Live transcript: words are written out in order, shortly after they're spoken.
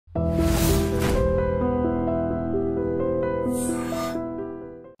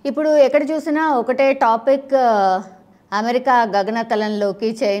ఇప్పుడు ఎక్కడ చూసినా ఒకటే టాపిక్, అమెరికా గగనతలంలోకి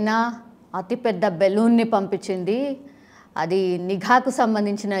చైనా అతిపెద్ద బెలూన్ని పంపించింది, అది నిఘాకు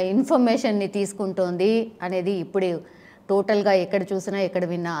సంబంధించిన ఇన్ఫర్మేషన్ని తీసుకుంటోంది అనేది ఇప్పుడు టోటల్గా ఎక్కడ చూసినా ఎక్కడ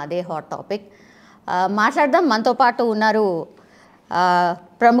విన్నా అదే హాట్ టాపిక్. మాట్లాడదాం. మనతో పాటు ఉన్నారు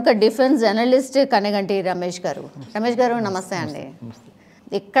ప్రముఖ డిఫెన్స్ జర్నలిస్ట్ కన్నెగంటి రమేష్ గారు. రమేష్ గారు నమస్తే అండి.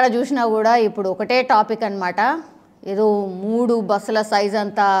 ఎక్కడ చూసినా కూడా ఇప్పుడు ఒకటే టాపిక్ అన్నమాట. ఏదో 3 బస్సుల సైజ్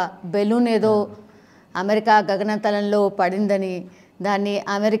అంతా బెలూన్ ఏదో అమెరికా గగనతలంలో పడిందని,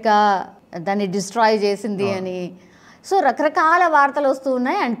 అమెరికా దాన్ని డిస్ట్రాయ్ చేసింది అని, సో రకరకాల వార్తలు వస్తూ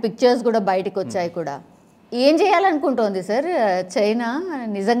ఉన్నాయి అండ్ పిక్చర్స్ కూడా బయటకు వచ్చాయి కూడా. ఏం చేయాలనుకుంటోంది సార్ చైనా?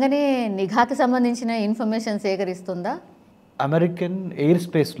 నిజంగానే నిఘాకి సంబంధించిన information సేకరిస్తుందా? American air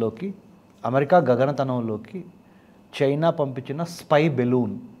స్పేస్లోకి, America గగనతలంలోకి China పంపించిన స్పై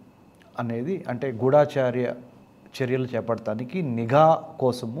బెలూన్ అనేది, అంటే గూఢాచార్య చర్యలు చేపట్టడానికి నిఘా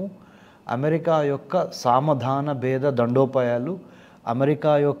కోసము అమెరికా యొక్క సామధాన భేద దండోపాయాలు,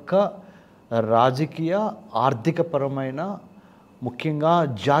 అమెరికా యొక్క రాజకీయ ఆర్థికపరమైన, ముఖ్యంగా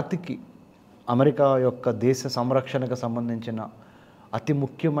జాతికి అమెరికా యొక్క దేశ సంరక్షణకు సంబంధించిన అతి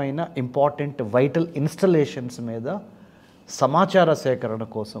ముఖ్యమైన ఇంపార్టెంట్ వైటల్ ఇన్స్టలేషన్స్ మీద సమాచార సేకరణ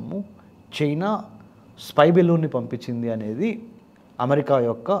కోసము చైనా స్పై బెలూన్ని పంపించింది అనేది అమెరికా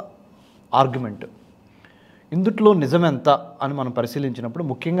యొక్క ఆర్గ్యుమెంట్. ఇందుట్లో నిజమెంత అని మనం పరిశీలించినప్పుడు,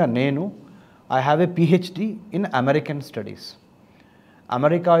 ముఖ్యంగా I have a PhD in American studies.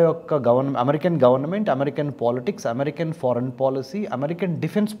 America యొక్క American government, American politics, American foreign policy, American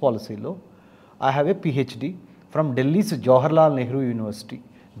defence పాలసీలో I have a PhD from Delhi's Jawaharlal Nehru university,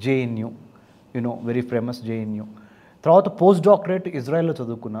 JNU, very famous JNU. తర్వాత పోస్ట్ డాక్టరేట్ ఇజ్రాయెల్లో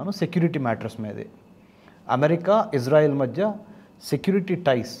చదువుకున్నాను, security matters మీదే. America Israel మధ్య security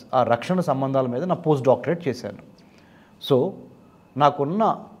టైస్, ఆ రక్షణ సంబంధాల మీద నా పోస్ట్ డాక్టరేట్ చేశాను. సో నాకున్న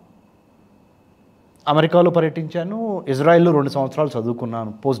అమెరికాలో పర్యటించాను, ఇజ్రాయెల్లో 2 సంవత్సరాలు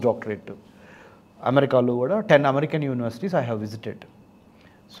చదువుకున్నాను పోస్ట్ డాక్టరేట్. అమెరికాలో కూడా 10 American universities I have visited.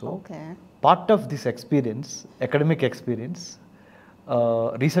 So part of this experience, academic experience,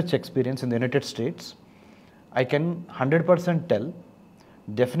 research experience in the United States, I can 100% tell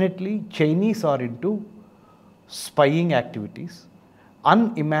definitely Chinese are into spying activities,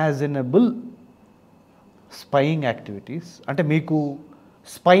 unimaginable spying activities. అంటే మీకు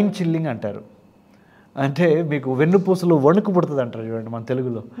spine chilling అంటారు, అంటే మీకు వెన్నుపూసలు వణుకు పుడుతుంది అంటారు చూడండి మన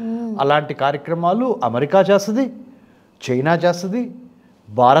తెలుగులో. అలాంటి కార్యక్రమాలు అమెరికా చేస్తుంది, చైనా చేస్తుంది,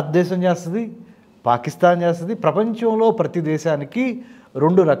 భారతదేశం చేస్తుంది, పాకిస్తాన్ చేస్తుంది. ప్రపంచంలో ప్రతి దేశానికి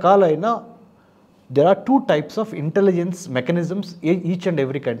 2 రకాలైన there are 2 types of intelligence mechanisms each and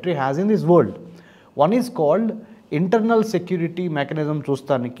every country has in this world. One is called internal security mechanism,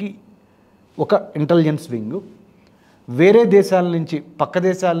 చూస్తానికి ఒక ఇంటెలిజెన్స్ వింగ్. వేరే దేశాల నుంచి, పక్క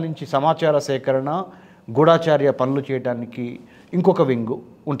దేశాల నుంచి సమాచార సేకరణ, గూఢాచార్య పనులు చేయడానికి ఇంకొక వింగ్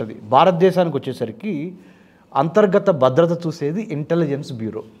ఉంటుంది. భారతదేశానికి వచ్చేసరికి అంతర్గత భద్రత చూసేది intelligence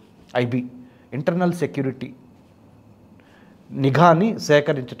bureau, IB, internal security, నిఘాని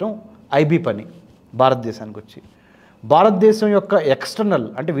సేకరించడం ఐబీ పని. భారతదేశానికి వచ్చి భారతదేశం యొక్క ఎక్స్టర్నల్,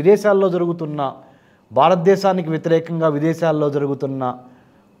 అంటే విదేశాల్లో జరుగుతున్న, భారతదేశానికి వ్యతిరేకంగా విదేశాల్లో జరుగుతున్న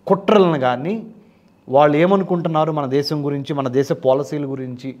కుట్రలను కానీ, వాళ్ళు ఏమనుకుంటున్నారు మన దేశం గురించి, మన దేశ పాలసీల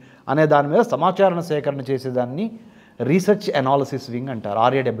గురించి అనే దాని మీద సమాచార సేకరణ చేసేదాన్ని రీసెర్చ్ అనాలిసిస్ వింగ్ అంటారు,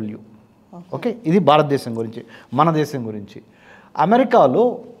 RAW. ఓకే, ఇది భారతదేశం గురించి. మన దేశం గురించి అమెరికాలో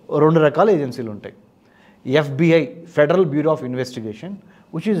 2 రకాల ఏజెన్సీలు ఉంటాయి. FBI, federal bureau of investigation,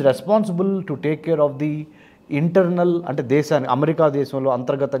 which is responsible to take care of the internal, అంటే అమెరికా దేశంలో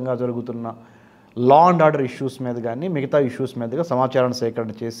అంతర్గతంగా జరుగుతున్న లా అండ్ ఆర్డర్ ఇష్యూస్ మీద కానీ మిగతా ఇష్యూస్ మీదుగా సమాచారాన్ని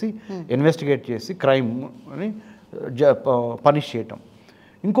సేకరణ చేసి ఇన్వెస్టిగేట్ చేసి క్రైమ్ని పనిష్ చేయటం.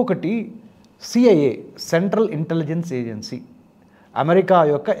 ఇంకొకటి CIA, central intelligence agency, America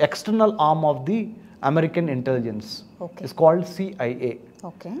యొక్క external arm of the American intelligence, is called CIA.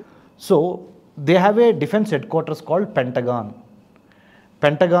 So they have a defence head quarters called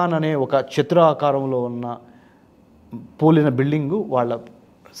pentagon అనే ఒక చతురాకారంలో ఉన్న పోలిన బిల్డింగు, వాళ్ళ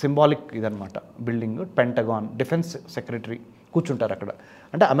సింబాలిక్ ఇదనమాట బిల్డింగ్. పెంటగాన్, డిఫెన్స్ సెక్రటరీ కూర్చుంటారు అక్కడ,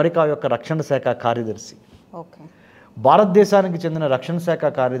 అంటే అమెరికా యొక్క రక్షణ శాఖ కార్యదర్శి. భారతదేశానికి చెందిన రక్షణ శాఖ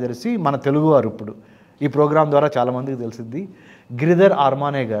కార్యదర్శి మన తెలుగువారు, ఇప్పుడు ఈ ప్రోగ్రాం ద్వారా చాలామందికి తెలిసింది, గిరిధర్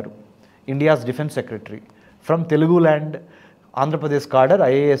ఆర్మానే గారు, India's defence secretary from Telugu land, Andhra Pradesh cadre,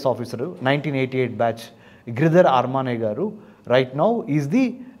 IAS officer, 1988 batch. Giridhar ఆర్మానే గారు right now is the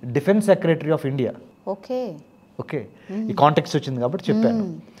defence secretary of India. Okay, ఈ కాంటెక్స్ట్ వచ్చింది కాబట్టి చెప్పాను.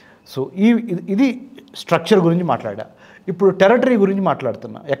 సో ఇది స్ట్రక్చర్ గురించి మాట్లాడా. ఇప్పుడు టెరిటరీ గురించి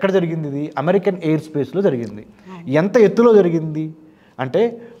మాట్లాడుతున్నా. ఎక్కడ జరిగింది ఇది? అమెరికన్ ఎయిర్ స్పేస్లో జరిగింది. ఎంత ఎత్తులో జరిగింది అంటే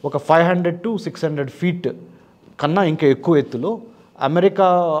ఒక 500 to 600 ఫీట్ కన్నా ఇంకా ఎక్కువ ఎత్తులో అమెరికా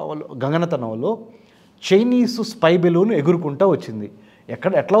గగనతలంలో చైనీస్ స్పై బెలూన్ ఎగురుకుంటూ వచ్చింది.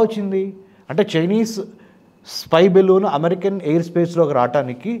 ఎట్లా వచ్చింది అంటే Chinese spy balloon American air స్పేస్లోకి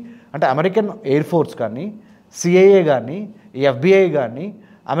రావడానికి అంటే అమెరికన్ ఎయిర్ ఫోర్స్ కానీ, సిఐఏ కానీ, FBI కానీ,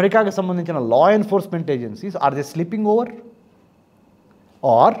 అమెరికాకి సంబంధించిన law enforcement agencies are they sleeping over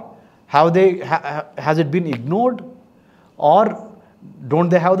are has it been ignored or don't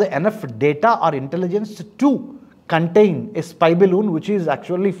they have the enough data or intelligence to contain a spy balloon which is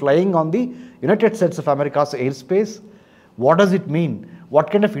actually flying on the United States of America's airspace? What does it mean? What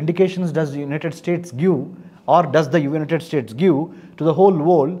kind of indications does the United States give or does the United States give to the whole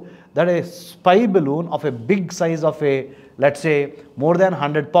world that a spy balloon of a big size of a, let's say, more than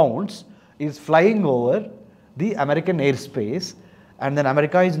 100 pounds is flying over the American airspace, and then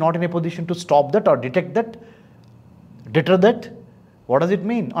America is not in a position to stop that or detect that, deter that? What does it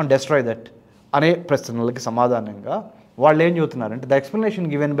mean? And destroy that? అనే ప్రశ్నలకి సమాధానంగా వాళ్ళు ఏం చెబుతున్నారంటే the explanation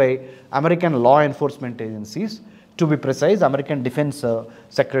given by American law enforcement agencies, to be precise American defence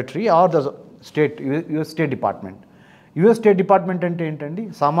secretary R the US state department. US state department అంటే ఏంటండి,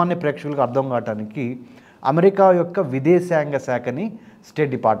 సామాన్య ప్రేక్షకులకు అర్థం కావడానికి అమెరికా యొక్క విదేశాంగ శాఖని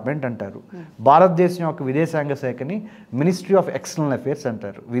స్టేట్ డిపార్ట్మెంట్ అంటారు. భారతదేశం యొక్క విదేశాంగ శాఖని మినిస్ట్రీ ఆఫ్ ఎక్స్టర్నల్ అఫేర్స్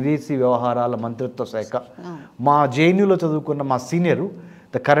అంటారు, విదేశీ వ్యవహారాల మంత్రిత్వ శాఖ. మా జేఎన్యూలో చదువుకున్న మా senior,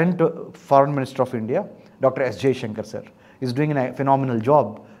 the current foreign minister of India, doctor yes Jayashankar sir, is doing a phenomenal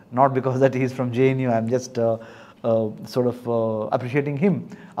job. Not because that he is from JNU, I'm just sort of appreciating him.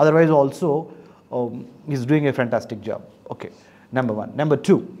 Otherwise also he's doing a fantastic job. Okay, number one. Number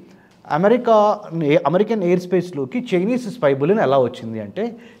two, American air స్పేస్లోకి Chinese spy balloon ఎలా వచ్చింది అంటే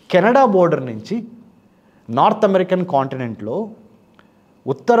Canada border నుంచి north American కాంటినెంట్లో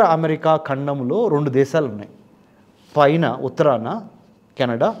ఉత్తర America ఖండంలో 2 దేశాలు ఉన్నాయి. పైన ఉత్తరాన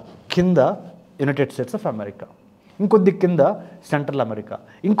Canada, కింద యునైటెడ్ స్టేట్స్ ఆఫ్ అమెరికా, ఇంకొద్ది కింద సెంట్రల్ అమెరికా,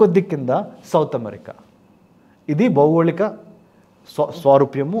 ఇంకొద్ది కింద సౌత్ అమెరికా. ఇది భౌగోళిక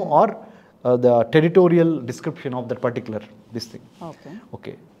స్వారూప్యము are the territorial description of that particular this thing.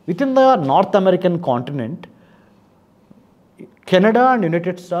 Okay, with in the north American continent Canada and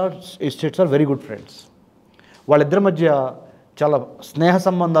United states are very good friends. వాళ్ళిద్దరి మధ్య చాలా స్నేహ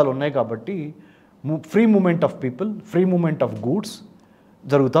సంబంధాలు ఉన్నాయి కాబట్టి free moment of people, free moment of goods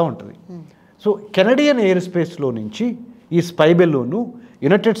జరుగుతూ ఉంటుంది. So Canadian air స్పేస్లో నుంచి ఈ స్పై బెలూను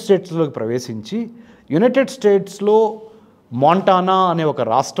యునైటెడ్ స్టేట్స్లోకి ప్రవేశించి యునైటెడ్ స్టేట్స్లో మాంటానా అనే ఒక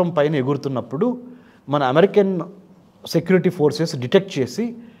రాష్ట్రం పైన ఎగురుతున్నప్పుడు మన అమెరికన్ సెక్యూరిటీ ఫోర్సెస్ డిటెక్ట్ చేసి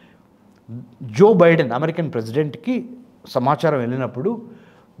జో బైడెన్ అమెరికన్ ప్రెసిడెంట్కి సమాచారం వెళ్ళినప్పుడు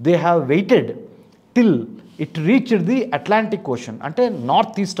they have weighted till it reached the Atlantic ocean, అంటే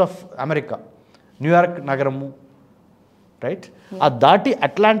north east of America, New York నగరము, రైట్, ఆ దాటి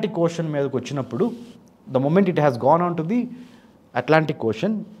అట్లాంటిక్ ఓషన్ మీదకి వచ్చినప్పుడు the moment it has gone on to the Atlantic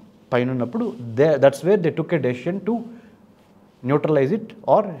ocean పైన ఉన్నప్పుడు that's where they took a decision to neutralise it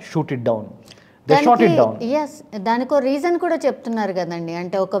or shoot it down. They shot it down. Yes, దానికి ఒక reason కూడా చెప్తున్నారు కదండి,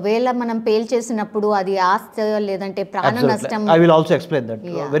 అంటే ఒకవేళ మనం పేల్చేసినప్పుడు అది ఆస్తి లేదంటే ప్రాణ నష్టం. I will also explain that.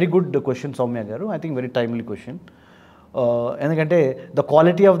 Very good question Soumya గారు, I think very timely question. ఎందుకంటే the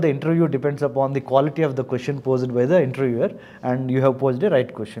quality of the interview depends upon the quality of the question posed by the interviewer, and you have posed a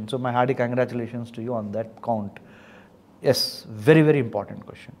right question. So my hearty congratulations to you on that count. Yes, very very important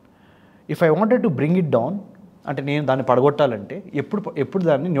question. If I wanted to bring it down, అంటే నేను దాన్ని పడగొట్టాలంటే ఎప్పుడు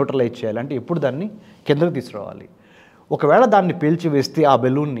దాన్ని neutralise చేయాలి, అంటే ఎప్పుడు దాన్ని కిందకు తీసుకురావాలి. ఒకవేళ దాన్ని పేల్చివేస్తే ఆ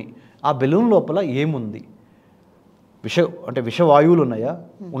బెలూన్ లోపల ఏముంది, విషవాయువులు ఉన్నాయా?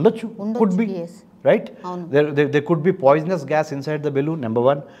 ఉండొచ్చు, could be, right. there could be poisonous gas inside the balloon, number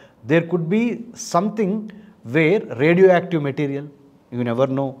one. There could be something where radioactive material, you never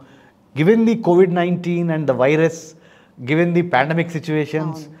know. Given the COVID-19 and the virus, given the pandemic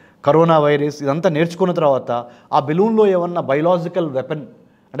situations, corona virus ఇదంతా నేర్చుకున్న తర్వాత ఆ బెలూన్లో ఏమన్నా biological weapon,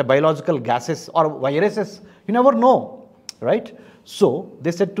 అంటే biological gases are viruses, you never know, right. So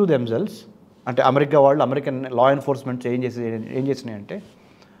they set to themselves, అంటే American law enforcement ఏం చేసినాయంటే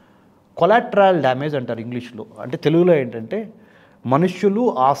collateral damage అంటారు ఇంగ్లీష్లో, అంటే తెలుగులో ఏంటంటే మనుష్యులు,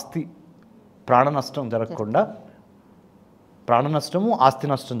 ఆస్తి, ప్రాణ నష్టము, ఆస్తి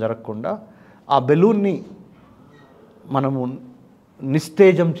నష్టం జరగకుండా ఆ బెలూన్ని మనము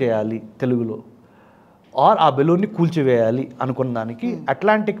నిస్తేజం చేయాలి తెలుగులో, ఆర్ ఆ బెలూన్ని కూల్చివేయాలి అనుకున్న దానికి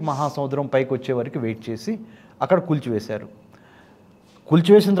అట్లాంటిక్ మహాసముద్రం పైకి వచ్చే వరకు వెయిట్ చేసి అక్కడ కూల్చివేశారు.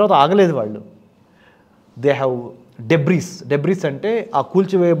 కూల్చివేసిన తర్వాత ఆగలేదు వాళ్ళు. దే హ్యావ్ డెబ్రీస్ అంటే ఆ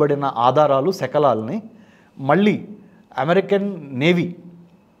కూల్చివేయబడిన ఆధారాలు, శకలాలని మళ్ళీ అమెరికన్ నేవీ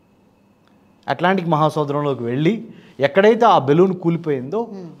అట్లాంటిక్ మహాసముద్రంలోకి వెళ్ళి ఎక్కడైతే ఆ బెలూన్ కూలిపోయిందో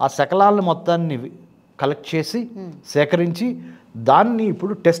ఆ శకలాలను మొత్తాన్ని కలెక్ట్ చేసి సేకరించి దాన్ని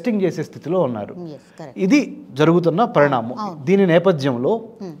ఇప్పుడు టెస్టింగ్ చేసే స్థితిలో ఉన్నారు. ఇది జరుగుతున్న పరిణామం. దీని నేపథ్యంలో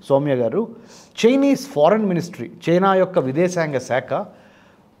సౌమ్య గారు, చైనీస్ ఫారెన్ మినిస్ట్రీ, చైనా యొక్క విదేశాంగ శాఖ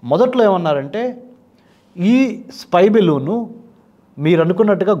మొదట్లో ఏమన్నారంటే ఈ స్పై బెలూను మీరు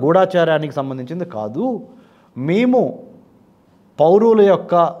అనుకున్నట్టుగా గూఢాచారానికి సంబంధించింది కాదు, మేము పౌరుల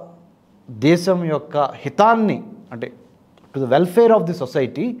యొక్క దేశం యొక్క హితాన్ని అంటే to the welfare of the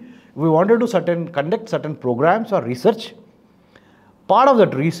society we wanted to conduct certain programmes are research. Part of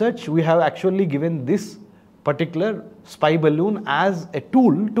that research, we have actually given this particular spy balloon as a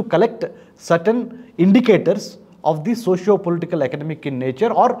tool to collect certain indicators of the socio-political, economic in nature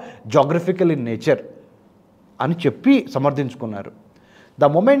or geographical in nature అని చెప్పి సమర్థించుకున్నారు. The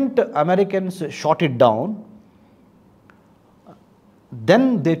moment Americans shot it down, then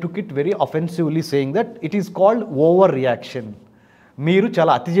they took it very offensively, saying that it is called overreaction. మీరు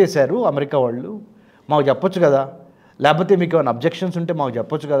చాలా అతి చేశారు America వాళ్ళు, మాకు చెప్పొచ్చు కదా, లేకపోతే మీకు ఏమైనా అబ్జెక్షన్స్ ఉంటే మాకు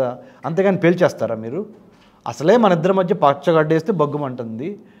చెప్పొచ్చు కదా, అంతేగాని పేల్చేస్తారా మీరు? అసలే మన ఇద్దరి మధ్య పచ్చగడ్డేస్తే బగ్గుమంటుంది,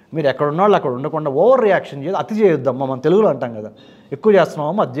 మీరు ఎక్కడున్న వాళ్ళు అక్కడ ఉండకుండా ఓవర్ రియాక్షన్ చేయదు, అతి చేయొద్దమ్మా, మనం తెలుగులో అంటాం కదా, ఎక్కువ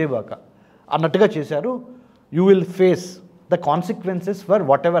చేస్తున్నామమ్మా అది చేయబాక అన్నట్టుగా చేశారు. You will face the consequences for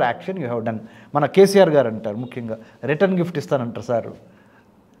what ever action you have done. మన కేసీఆర్ గారు అంటారు ముఖ్యంగా రిటర్న్ గిఫ్ట్ ఇస్తానంటారు సార్,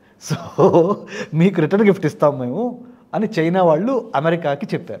 సో మీకు రిటర్న్ గిఫ్ట్ ఇస్తాం మేము అని చైనా వాళ్ళు అమెరికాకి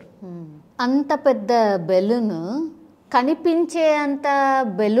చెప్పారు. అంత పెద్ద బెలూన్, కనిపించే అంత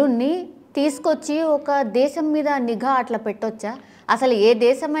బెలూన్ని తీసుకొచ్చి ఒక దేశం మీద నిఘా అట్లా పెట్టొచ్చా? అసలు ఏ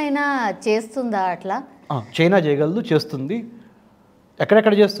దేశమైనా చేస్తుందా అట్లా? చైనా చేయగలదు, చేస్తుంది.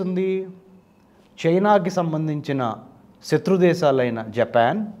 ఎక్కడెక్కడ చేస్తుంది? చైనాకి సంబంధించిన శత్రు దేశాలైన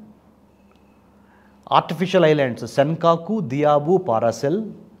జపాన్, ఆర్టిఫిషియల్ ఐలాండ్స్ సెన్కాకు, దియాబు, పారాసెల్,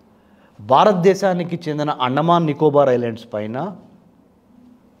 భారతదేశానికి చెందిన అండమాన్ నికోబార్ ఐలాండ్స్ పైన,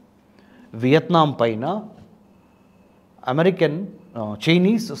 వియత్నాం పైన అమెరికన్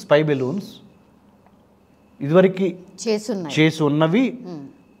చైనీస్ స్పై బెలూన్స్ ఇదివరకు చేసి ఉన్నవి.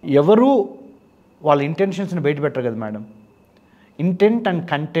 ఎవరు వాళ్ళ ఇంటెన్షన్స్ని బయట పెట్టరు కదా madam. Intent and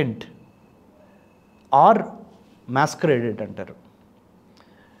content or మాస్కరేడెడ్ అంటారు.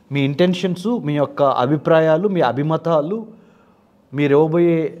 మీ ఇంటెన్షన్స్, మీ యొక్క అభిప్రాయాలు, మీ అభిమతాలు, మీరు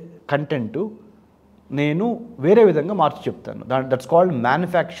ఇవ్వబోయే కంటెంటు నేను వేరే విధంగా మార్చి చెప్తాను. దట్స్ కాల్డ్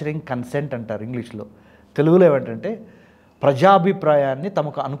మ్యానుఫ్యాక్చరింగ్ కన్సెంట్ అంటారు ఇంగ్లీష్లో. తెలుగులో ఏమంటే ప్రజాభిప్రాయాన్ని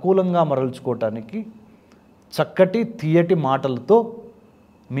తమకు అనుకూలంగా మరల్చుకోవటానికి చక్కటి తీయటి మాటలతో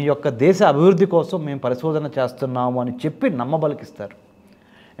మీ యొక్క దేశ అభివృద్ధి కోసం మేము పరిశోధన చేస్తున్నాము అని చెప్పి నమ్మబలికిస్తారు.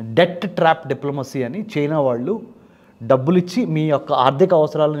 డెట్ ట్రాప్ డిప్లొమసీ అని చైనా వాళ్ళు డబ్బులు ఇచ్చి మీ యొక్క ఆర్థిక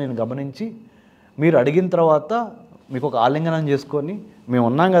అవసరాలను నేను గమనించి మీరు అడిగిన తర్వాత మీకు ఒక ఆలింగనం చేసుకొని మేము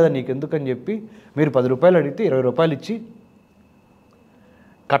ఉన్నాం కదా నీకెందుకని చెప్పి మీరు 10 రూపాయలు అడిగితే 20 రూపాయలు ఇచ్చి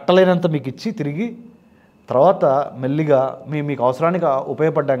కట్టలేనంత మీకు ఇచ్చి తిరిగి తర్వాత మెల్లిగా మీకు అవసరానికి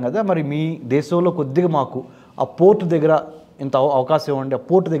ఉపయోగపడ్డాం కదా, మరి మీ దేశంలో కొద్దిగా మాకు ఆ పోర్ట్ దగ్గర ఇంత అవకాశం ఇవ్వండి, ఆ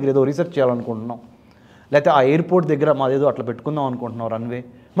పోర్ట్ దగ్గర ఏదో రీసెర్చ్ చేయాలనుకుంటున్నాం, లేకపోతే ఆ ఎయిర్పోర్ట్ దగ్గర మాదేదో అట్లా పెట్టుకుందాం అనుకుంటున్నాం రన్వే,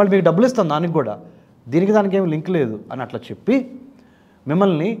 మళ్ళీ మీకు డబ్బులు ఇస్తాం దానికి కూడా, దానికి ఏమి లింక్ లేదు అని అట్లా చెప్పి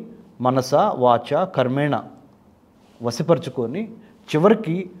మిమ్మల్ని మనస వాచ కర్మేణ వశపరుచుకొని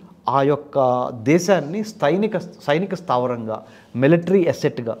చివరికి ఆ యొక్క దేశాన్ని సైనిక స్థావరంగా, మిలిటరీ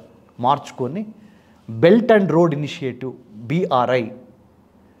అసెట్గా మార్చుకొని belt and road initiative BRI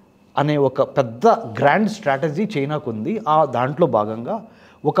అనే ఒక పెద్ద గ్రాండ్ స్ట్రాటజీ చైనాకు ఉంది. ఆ దాంట్లో భాగంగా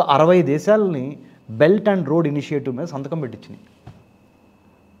ఒక 60 దేశాలని బెల్ట్ అండ్ రోడ్ ఇనిషియేటివ్ మీద సంతకం పెట్టించింది.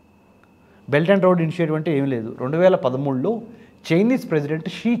 బెల్ట్ అండ్ రోడ్ ఇనిషియేటివ్ అంటే ఏం లేదు, 2013లో చైనీస్ ప్రెసిడెంట్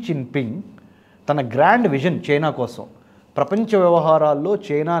షీ జిన్పింగ్ తన గ్రాండ్ విజన్ చైనా కోసం, ప్రపంచ వ్యవహారాల్లో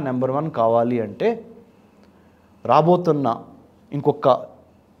చైనా నెంబర్ 1 కావాలి అంటే రాబోతున్న ఇంకొక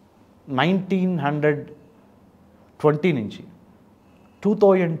 1920 నుంచి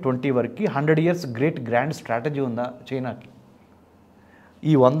 2020 వరకు 100 years గ్రేట్ గ్రాండ్ స్ట్రాటజీ ఉందా చైనాకి.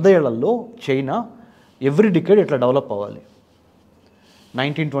 ఈ 100 ఏళ్లలో చైనా ఎవ్రీ డికేడ్ ఇట్లా డెవలప్ అవ్వాలి.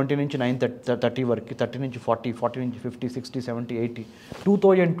 1920 నుంచి 930 వరకు, 30 నుంచి 40, 40 నుంచి 50, 60, 70, 80,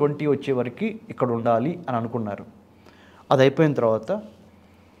 2020 వచ్చే వరకు ఇక్కడ ఉండాలి అని అనుకున్నారు. అది అయిపోయిన తర్వాత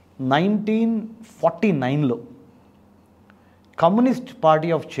 1949లో కమ్యూనిస్ట్ పార్టీ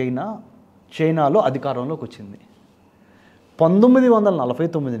ఆఫ్ చైనాలో అధికారంలోకి వచ్చింది.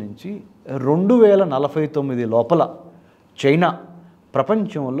 1949 నుంచి 2049 లోపల చైనా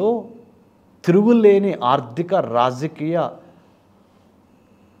ప్రపంచంలో తిరుగులేని ఆర్థిక, రాజకీయ,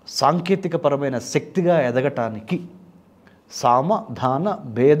 సాంకేతికపరమైన శక్తిగా ఎదగటానికి సామ, దాన,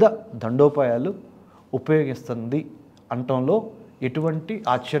 భేద దండోపాయాలు ఉపయోగిస్తుంది అనటంలో ఎటువంటి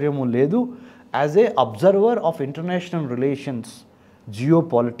ఆశ్చర్యము లేదు. as a observer of international relations,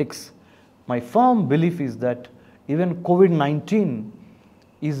 geopolitics, my firm belief is that even COVID-19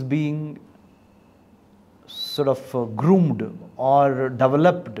 is being sort of groomed or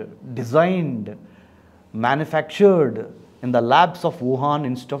developed, designed, manufactured in the labs of Wuhan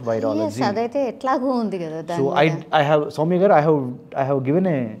Institute of Virology. అదైతే ఎట్లాగూ ఉంది కదా. So I have, Soumya garu, I have given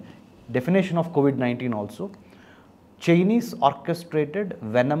a definition of COVID-19 also. Chinese orchestrated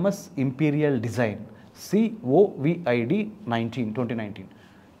venomous imperial design, COVID 2019.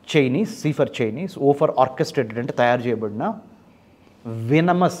 Chinese, C for Chinese, O for orchestrated అంటే తయారు చేయబడిన,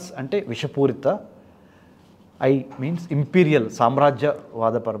 venomous అంటే విషపూరిత, I means imperial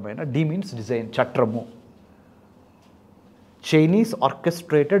సామ్రాజ్యవాదపరమైన, D means design చట్రము. Chinese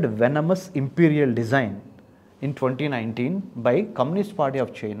orchestrated venomous imperial design in 2019 by Communist Party of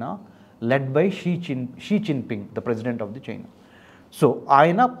China led by Xi Jinping, the president of the China. So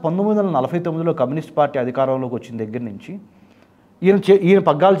ఆయన 1949లో communist party అధికారంలోకి వచ్చిన దగ్గర నుంచి ఈయన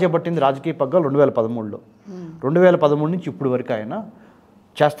పగ్గాలు చేపట్టింది, రాజకీయ పగ్గాలు 2013లో. 2013 నుంచి ఇప్పుడు వరకు ఆయన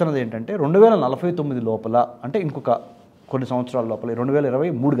చేస్తున్నది ఏంటంటే 2049 లోపల, అంటే ఇంకొక కొన్ని సంవత్సరాల లోపల,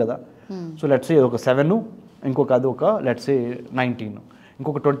 2023 కదా, సో లెట్స్ సే ఒక 7, ఇంకొక అది ఒక లెట్స్ సే 19,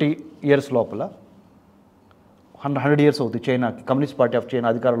 ఇంకొక 20 years లోపల 100 years అవుతుంది చైనాకి, కమ్యూనిస్ట్ పార్టీ ఆఫ్ చైనా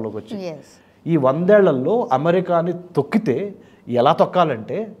అధికారంలోకి వచ్చి. ఈ 100 ఏళ్లలో అమెరికాని తొక్కితే ఎలా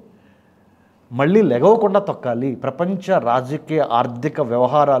తొక్కాలంటే మళ్ళీ లెగవకుండా తొక్కాలి. ప్రపంచ రాజకీయ ఆర్థిక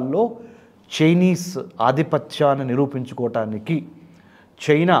వ్యవహారాల్లో చైనీస్ ఆధిపత్యాన్ని నిరూపించుకోవటానికి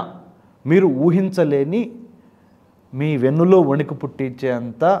చైనా మీరు ఊహించలేని, మీ వెన్నులో వణుకు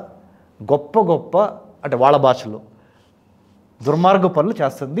పుట్టించేంత గొప్ప గొప్ప, అంటే వాళ్ళ భాషలో దుర్మార్గ పనులు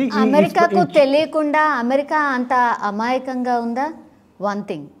చేస్తుంది. అమెరికాకు తెలియకుండా అమెరికా అంత అమాయకంగా ఉందా? వన్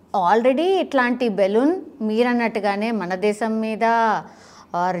థింగ్, ఆల్రెడీ ఇట్లాంటి బెలూన్ మీరన్నట్టుగానే మన దేశం మీద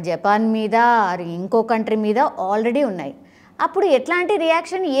ఆర్ జపాన్ మీద ఆర్ ఇంకో కంట్రీ మీద ఆల్రెడీ ఉన్నాయి. అప్పుడు ఎట్లాంటి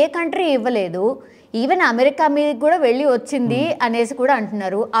రియాక్షన్ ఏ కంట్రీ ఇవ్వలేదు. ఈవెన్ అమెరికా మీద కూడా వెళ్ళి వచ్చింది అనేసి కూడా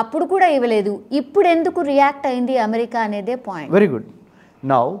అంటున్నారు, అప్పుడు కూడా ఇవ్వలేదు. ఇప్పుడు ఎందుకు రియాక్ట్ అయింది అమెరికా అనేదే point. Very good.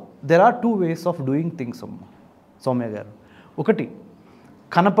 Now there are 2 ways of doing things Soumya గారు. ఒకటి,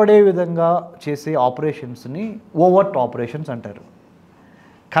 కనపడే విధంగా చేసే ఆపరేషన్స్ని ఓవర్ట్ ఆపరేషన్స్ అంటారు.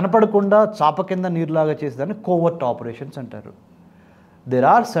 కనపడకుండా చాప కింద నీరులాగా చేసేదాన్ని కోవర్ట్ ఆపరేషన్స్ అంటారు. there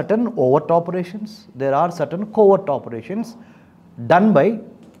are certain overt operations, there are certain covert operations done by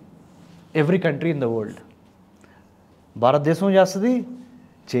every country in the world. భారతదేశం చేస్తుంది,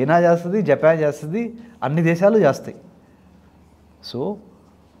 చైనా చేస్తుంది, జపాన్ చేస్తుంది, అన్ని దేశాలు చేస్తాయి. So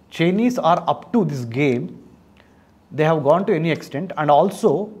Chinese are up to this game, they have gone to any extent. And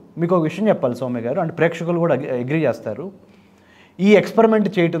also మీకు ఒక విషయం చెప్పాలి సౌమ్య గారు, అండ్ ప్రేక్షకులు కూడా అగ్రీ చేస్తారు. ఈ ఎక్స్పెరిమెంట్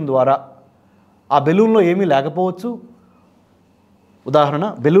చేయటం ద్వారా ఆ బెలూన్లో ఏమీ లేకపోవచ్చు. ఉదాహరణ,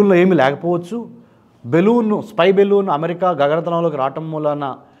 బెలూన్లో ఏమీ లేకపోవచ్చు. స్పై బెలూన్ అమెరికా గగనతలంలోకి రావటం మూలన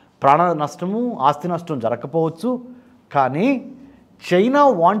ప్రాణ నష్టము, ఆస్తి నష్టం జరగకపోవచ్చు. కానీ China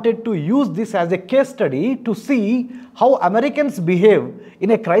wanted to use this as a case study to see how Americans behave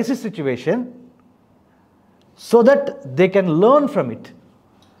in a crisis situation so that they can learn from it.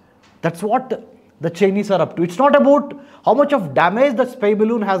 That's what the Chinese are up to. It's not about how much of damage the spy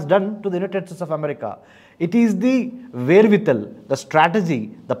balloon has done to the United States of America. It is the wherewithal, the strategy,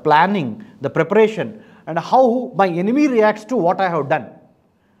 the planning, the preparation, and how my enemy reacts to what I have done.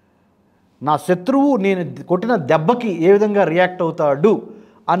 నా శత్రువు నేను కొట్టిన దెబ్బకి ఏ విధంగా react అవుతాడు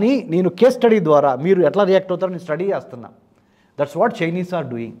అని నేను case study ద్వారా మీరు ఎట్లా రియాక్ట్ అవుతారో నేను స్టడీ చేస్తున్నా. That's what Chinese are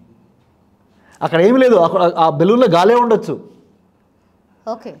doing. అక్కడ ఏమి లేదు, ఆ బెలూన్లో గాలే ఉండొచ్చు,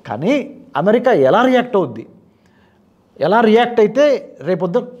 ఓకే, కానీ అమెరికా ఎలా రియాక్ట్ అవుద్ది, ఎలా రియాక్ట్ అయితే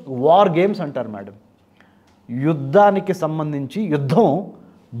రేపొద్దు వార్ గేమ్స్ అంటారు మేడం. యుద్ధానికి సంబంధించి యుద్ధం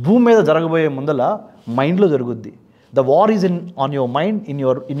భూమి మీద జరగబోయే ముందల మైండ్లో జరుగుద్ది. The war is on your mind, in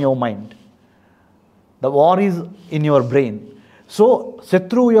your mind. The war is in your brain. So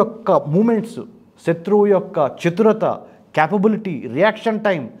శత్రువు యొక్క మూమెంట్స్, శత్రువు యొక్క చతురత, క్యాపబిలిటీ, రియాక్షన్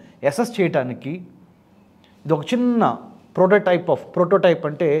టైం అసెస్ చేయటానికి ఇది ఒక చిన్న ప్రోటోటైప్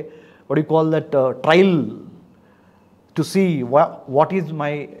అంటే what do you call that, trial to see what is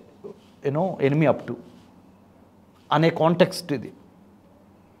my enemy up to ane context idi.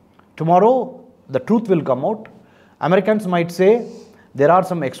 Tomorrow the truth will come out. Americans might say there are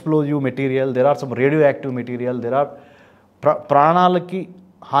some explosive material, there are some radioactive material, there are ప్రాణాలకి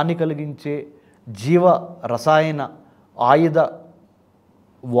హాని కలిగించే జీవ రసాయన ఆయుధ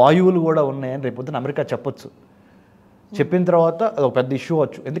వాయువులు కూడా ఉన్నాయని రేపొద్దున America చెప్పొచ్చు. చెప్పిన తర్వాత అది ఒక పెద్ద ఇష్యూ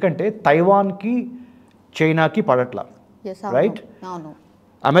అవచ్చు. ఎందుకంటే తైవాన్కి చైనాకి పడట్లా, రైట్?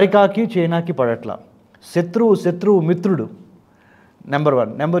 అమెరికాకి చైనాకి పడట్లా. శత్రువు మిత్రుడు, నెంబర్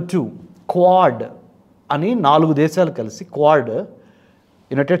 1. నెంబర్ 2, క్వాడ్ అని 4 దేశాలు కలిసి, quad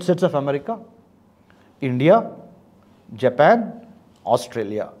United states of America, India, Japan,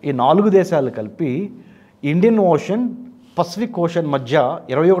 Australia, ఈ 4 దేశాలు కలిపి ఇండియన్ ఓషన్ పసిఫిక్ ఓషన్ మధ్య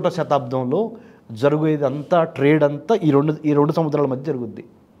 21వ శతాబ్దంలో జరిగేదంతా ట్రేడ్ అంతా ఈ రెండు సముద్రాల మధ్య జరుగుద్ది.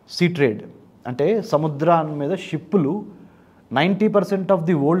 సీ ట్రేడ్ అంటే సముద్రాల మీద షిప్పులు 90% of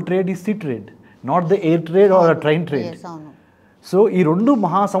the world trade is see trade, not the air trade are train trade. So ఈ 2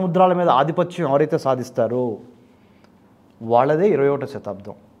 మహాసముద్రాల మీద ఆధిపత్యం ఎవరైతే సాధిస్తారో వాళ్ళదే 21వ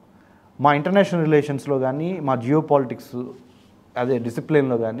శతాబ్దం. మా ఇంటర్నేషనల్ రిలేషన్స్లో కానీ, మా జియో పాలిటిక్స్ అదే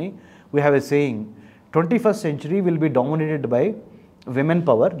డిసిప్లిన్లో కానీ we have a saying, 21st century will be dominated by women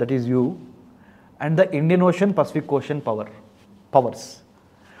power, that is you, and the Indian Ocean, Pacific Ocean powers.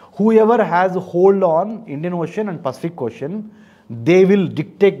 Whoever has hold on Indian Ocean and Pacific Ocean, they will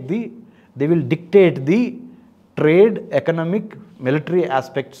dictate the trade, economic, military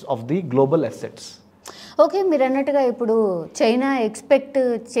aspects of the global assets. Okay, మీరు అన్నట్టుగా ఇప్పుడు China expect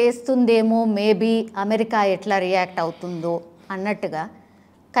చేస్తుందేమో, maybe America ఎట్లా react అవుతుందో అన్నట్టుగా,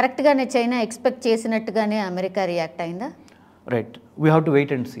 కరెక్ట్గానే China expect చేసినట్టుగానే America react అయిందా? Right, we have to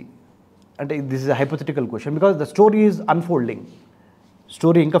wait and see. అంటే this is a hypothetical question because the story is unfolding.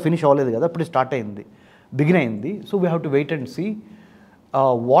 Story ఇంకా ఫినిష్ అవ్వలేదు కదా, ఇప్పుడు స్టార్ట్ అయింది, బిగిన్ అయింది. So we have to wait and see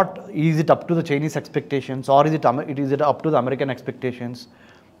what is it up to the Chinese expectations are it up to the American expectations.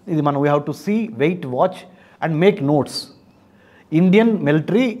 ఇది మనం we have to see, wait, watch and make notes. Indian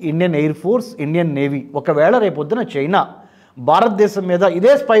military, Indian air force, Indian navy ఒకవేళ రేపొద్దున China భారతదేశం మీద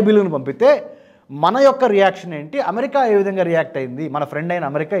ఇదే spy బిల్లును పంపితే మన యొక్క రియాక్షన్ ఏంటి, అమెరికా ఏ విధంగా రియాక్ట్ అయింది, మన ఫ్రెండ్ అయిన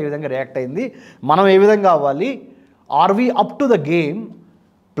అమెరికా ఏ విధంగా రియాక్ట్ అయింది, మనం ఏ విధంగా అవ్వాలి, are we up to the game,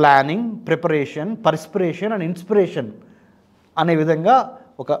 planning, preparation, perspiration and inspiration అనే విధంగా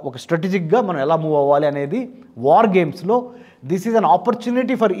ఒక స్ట్రాటజిక్గా మనం ఎలా మూవ్ అవ్వాలి అనేది వార్ గేమ్స్లో this is an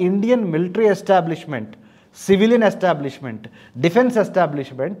opportunity for Indian military establishment, civilian establishment, defence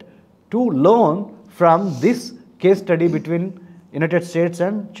establishment to learn from this case study between United States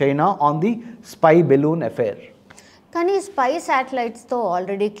and China on the spy balloon affair. కానీ spy శాటిలైట్స్తో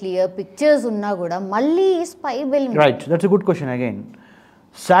already clear pictures ఉన్నా కూడా మళ్ళీ spy balloon, right, that's a good question again.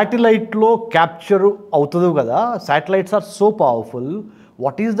 శాటిలైట్లో capture అవుతుంది కదా, satellites are so powerful,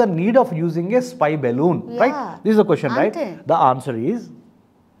 what is the need of using a spy balloon, right? This is the question, right? The answer is,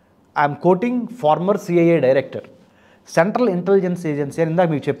 I'm quoting farmer CIA director, central intelligence agency అని ఇందాక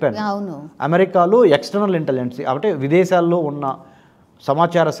మీకు చెప్పాను. అమెరికాలో external ఇంటెలిజెన్సీ అంటే విదేశాల్లో ఉన్న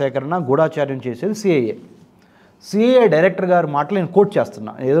సమాచార సేకరణ, గూఢాచార్యం చేసేది సిఐఏ. సిఐఏ డైరెక్టర్ గారి మాటలు నేను కోట్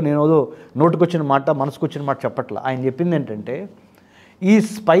చేస్తున్నా, నేను నోటుకొచ్చిన మాట, మనసుకొచ్చిన మాట చెప్పట్లా. ఆయన చెప్పింది ఏంటంటే, ఈ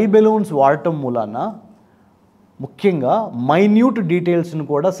స్పై బెలూన్స్ వాడటం మూలాన ముఖ్యంగా మైన్యూట్ డీటెయిల్స్ని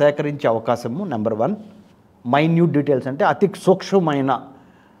కూడా సేకరించే అవకాశము నెంబర్ 1. మైన్యూట్ డీటెయిల్స్ అంటే అతి సూక్ష్మమైన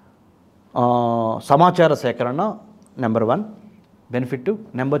సమాచార సేకరణ number 1 benefit.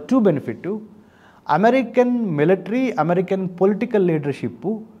 Number 2 benefit, American military, American political leadership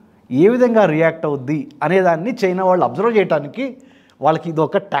ఏ విధంగా రియాక్ట్ అవుద్ది అనేదాన్ని చైనా వాళ్ళు అబ్జర్వ్ చేయడానికి వాళ్ళకి ఇది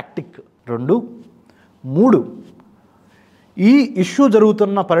ఒక టాక్టిక్. 2, 3, ఈ ఇష్యూ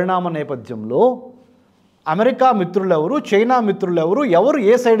జరుగుతున్న పరిణామ నేపథ్యంలో అమెరికా మిత్రులు ఎవరు, చైనా మిత్రులు ఎవరు, ఎవరు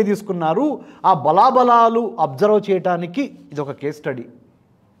ఏ సైడ్ తీసుకున్నారు, ఆ బలాబలాలు అబ్జర్వ్ చేయడానికి ఇది ఒక కేస్ స్టడీ.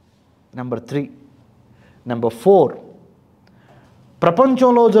 నెంబర్ 3. నెంబర్ 4,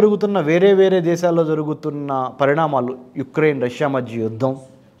 ప్రపంచంలో జరుగుతున్న వేరే దేశాల్లో జరుగుతున్న పరిణామాలు, యుక్రెయిన్ రష్యా మధ్య యుద్ధం,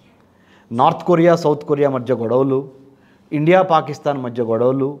 నార్త్ కొరియా సౌత్ కొరియా మధ్య గొడవలు, ఇండియా పాకిస్తాన్ మధ్య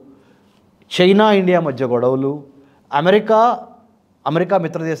గొడవలు, చైనా ఇండియా మధ్య గొడవలు, అమెరికా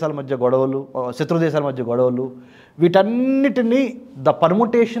మిత్ర దేశాల మధ్య గొడవలు, శత్రు దేశాల మధ్య గొడవలు, వీటన్నిటినీ the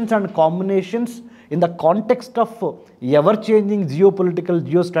permutations and combinations in the context of ever-changing geopolitical,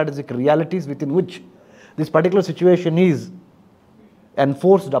 geostrategic realities within which this particular situation is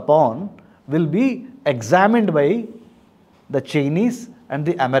enforced upon will be examined by the Chinese and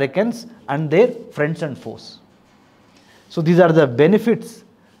the Americans and their friends and foes. So these are the benefits.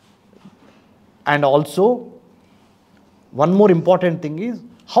 And also one more important thing is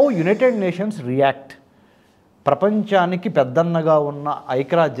how United Nations react. ప్రపంచానికి పెద్దన్నగా ఉన్న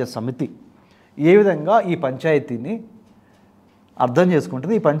ఐక్యరాజ్య సమితి ఏ విధంగా ఈ పంచాయతీని అర్థం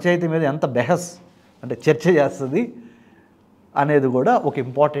చేసుకుంటుంది, ఈ పంచాయతీ మీద ఎంత బెహస్ అంటే చర్చ చేస్తుంది అనేది కూడా ఒక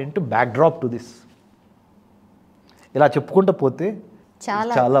ఇంపార్టెంట్ బ్యాక్డ్రాప్ టు దిస్. ఇలా చెప్పుకుంటూ పోతే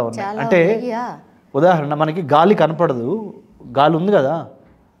చాలా ఉన్నాయి. అంటే ఉదాహరణ, మనకి గాలి కనపడదు, గాలి ఉంది కదా,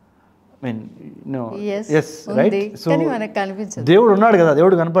 రైట్? సో దేవుడు ఉన్నాడు కదా,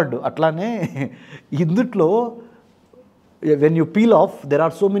 దేవుడు కనపడ్డు. అట్లానే ఇందుట్లో when you peel off there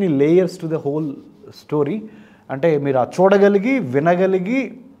are so many layers to the whole story. అంటే మీరు చూడగలిగి, వినగలిగి,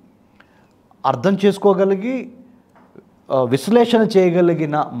 అర్థం చేసుకోగలిగి విశ్లేషణ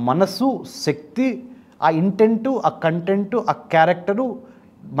చేయగలిగిన మనసు, శక్తి, ఆ ఇంటెంటు, ఆ కంటెంటు, ఆ క్యారెక్టరు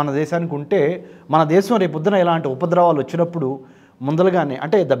మన దేశానికి ఉంటే మన దేశం రేపొద్దున ఇలాంటి ఉపద్రవాలు వచ్చినప్పుడు ముందలుగానే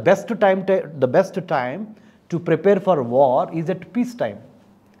అంటే the best time to prepare for war is at peace time.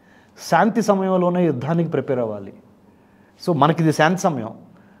 శాంతి సమయంలోనే యుద్ధానికి ప్రిపేర్ అవ్వాలి. సో మనకిది శాంతి సమయం.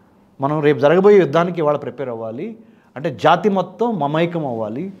 మనం రేపు జరగబోయే యుద్ధానికి ఇవాళ ప్రిపేర్ అవ్వాలి. అంటే జాతి మొత్తం మమైకం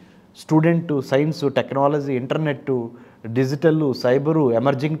అవ్వాలి. Student, science, technology, internet, digital, cyber,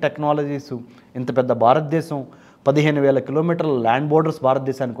 emerging technologies, ఇంత పెద్ద భారతదేశం, 15,000 కిలోమీటర్ల ల్యాండ్ బోర్డర్స్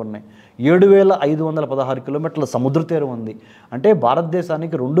భారతదేశానికి ఉన్నాయి. 7,516 కిలోమీటర్ల సముద్ర తీరం ఉంది. అంటే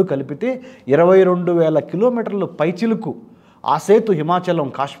భారతదేశానికి రెండు కలిపితే 22,000 కిలోమీటర్లు పైచిలుకు. ఆ సేతు హిమాచలం,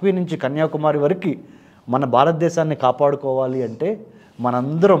 కాశ్మీర్ నుంచి కన్యాకుమారి వరకు మన భారతదేశాన్ని కాపాడుకోవాలి అంటే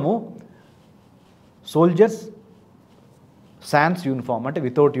మనందరము సోల్జర్స్ sans యూనిఫామ్, అంటే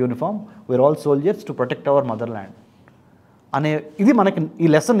without uniform we are all soldiers to protect our mother land అనే ఇది మనకి ఈ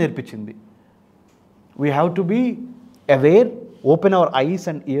లెసన్ నేర్పించింది. We have to be aware, open our eyes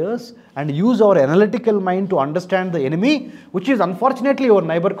and years and use our analytical mind to understand the enemy which is unfortunately your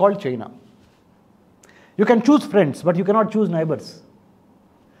neighbour called China. You can choose friends but you cannot choose neighbours.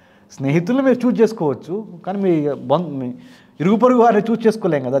 స్నేహితులను మీరు చూస్ చేసుకోవచ్చు, కానీ మీ ఇరుగు పొరుగు వారిని చూస్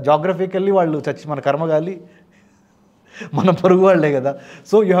చేసుకోలేం కదా. జాగ్రఫికల్లీ వాళ్ళు చచ్చి మన కర్మగాలి మన పొరుగు వాళ్ళే కదా.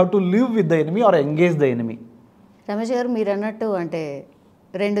 So you have to live with the enemy are engage the enemy. Ramesh గారు, మీరు అన్నట్టు అంటే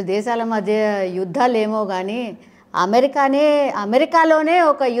రెండు దేశాల మధ్య యుద్ధాలు ఏమో కానీ అమెరికాలోనే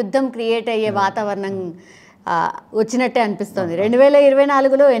ఒక యుద్ధం క్రియేట్ అయ్యే వాతావరణం వచ్చినట్టే అనిపిస్తుంది.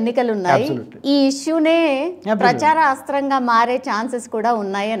 2024లో ఎన్నికలు ఉన్నాయి. ఈ ఇష్యూనే ప్రచార అస్త్రంగా మారే ఛాన్సెస్ కూడా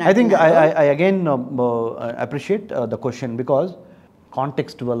ఉన్నాయని I think I again appreciate the question because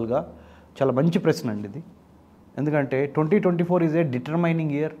కాంటెక్స్టువల్గా చాలా మంచి ప్రశ్న అండి ఇది. ఎందుకంటే 2024 ఈజ్ ఏ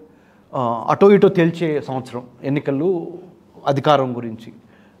డిటర్మైనింగ్ ఇయర్. అటో ఇటో తేల్చే సంవత్సరం ఎన్నికలు, అధికారం గురించి.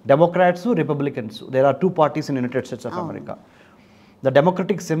 Democrats, Republicans, there are 2 parties in United states of America. The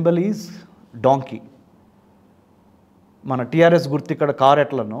democratic symbol is donkey. మన టీఆర్ఎస్ గుర్తు ఇక్కడ కార్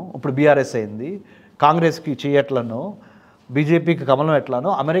ఎట్లనో ఇప్పుడు బీఆర్ఎస్ అయింది, కాంగ్రెస్కి చెయ్యట్లనో, బీజేపీకి కమలం ఎట్లానో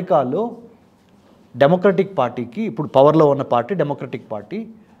అమెరికాలో డెమోక్రటిక్ పార్టీకి, ఇప్పుడు పవర్లో ఉన్న పార్టీ డెమోక్రటిక్ పార్టీ,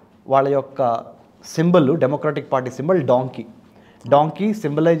 వాళ్ళ యొక్క symbol, democratic party symbol donkey. Donkey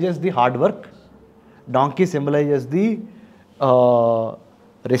symbolises the hard work, donkey symbolises the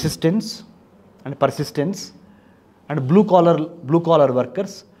resistance and persistence and blue collar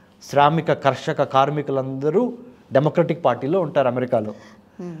workers, శ్రామిక కర్షక కార్మికులందరూ డెమోక్రటిక్ పార్టీలో ఉంటారు అమెరికాలో.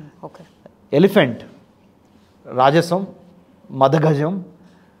 ఎలిఫెంట్ రాజసం, మదగజం,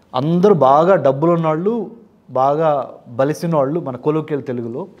 అందరూ బాగా డబ్బులున్న వాళ్ళు, బాగా బలిసిన వాళ్ళు, మన కొలోకియల్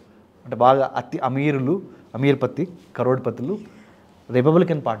తెలుగులో అంటే బాగా అతి అమీరులు, అమీర్పతి, కరోడ్పతులు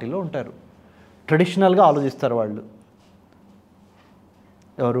రిపబ్లికన్ పార్టీలో ఉంటారు. ట్రెడిషనల్గా ఆలోచిస్తారు వాళ్ళు.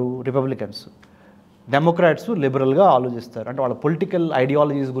 ఎవరు? రిపబ్లికన్స్. డెమోక్రాట్స్ లిబరల్గా ఆలోచిస్తారు. అంటే వాళ్ళ పొలిటికల్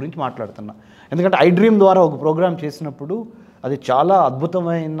ఐడియాలజీస్ గురించి మాట్లాడుతున్నా. ఎందుకంటే ఐ డ్రీమ్ ద్వారా ఒక ప్రోగ్రామ్ చేసినప్పుడు అది చాలా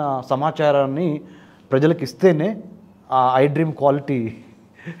అద్భుతమైన సమాచారాన్ని ప్రజలకు ఇస్తేనే ఆ ఐ డ్రీమ్ క్వాలిటీ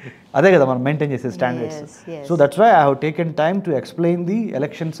అదే కదా మనం మెయింటైన్ చేసే standards. So that's why I have taken time to explain the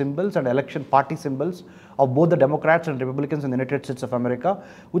election symbols and election party symbols of both the Democrats and Republicans in the United states of America,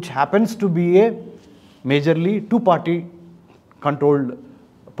 which happens to be A majorly 2-party controlled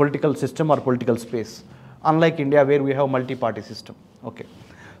political system or political space, unlike India where we have multi-party system. Okay,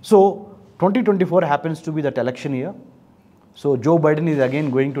 so 2024 happens to be that election year. So Joe Biden is again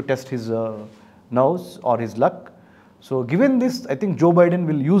going to test his nerves or his luck. So given this, I think Joe Biden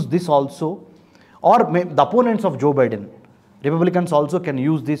will use this also, or the opponents of Joe Biden, Republicans also can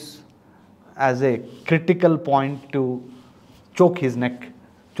use this as a critical point to choke his neck,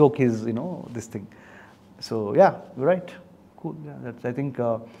 choke his, this thing. So yeah, you're right. Cool. Yeah, that's, I think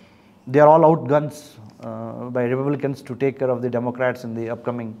they are all outguns by Republicans to take care of the Democrats in the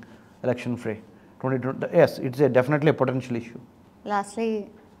upcoming election fray. 2020, yes, it's definitely a potential issue. Lastly,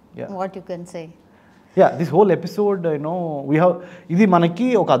 what you can say? Yeah, this whole episode, we have, ఇది మనకి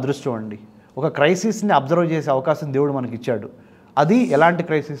ఒక అదృష్టం అండి. ఒక క్రైసిస్ని observe చేసే అవకాశం దేవుడు మనకి ఇచ్చాడు. అది ఎలాంటి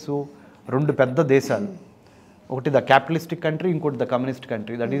క్రైసిస్? 2 పెద్ద దేశాలు, ఒకటి ద క్యాపిటలిస్టిక్ కంట్రీ, ఇంకోటి the communist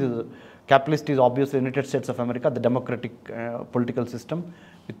country. That is capitalist is obviously United States of America, the democratic political system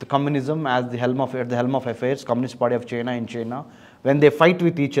with communism as at the helm of affairs, Communist Party of China in China. When they fight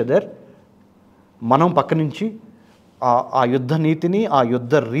with each other, మనం పక్క నుంచి ఆ యుద్ధ నీతిని, ఆ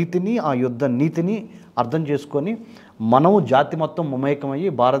యుద్ధ రీతిని, ఆ యుద్ధ నీతిని అర్థం చేసుకొని మనము జాతి మొత్తం మమేకమయ్యి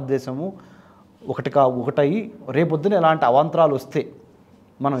భారతదేశము ఒకటయ్యి రేపొద్దున ఎలాంటి అవాంతరాలు వస్తే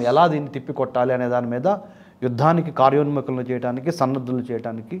మనం ఎలా దీన్ని తిప్పికొట్టాలి అనే దాని మీద యుద్ధానికి కార్యోన్ముఖులను చేయడానికి, సన్నద్ధులు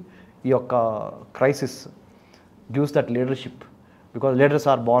చేయడానికి ఈ యొక్క crisis gives that leadership, because leaders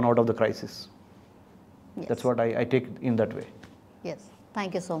are Born out of the crisis. That's what I take in that way. Yes,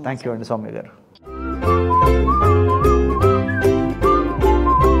 thank you so much. Thank you అండి సౌమ్య గారు.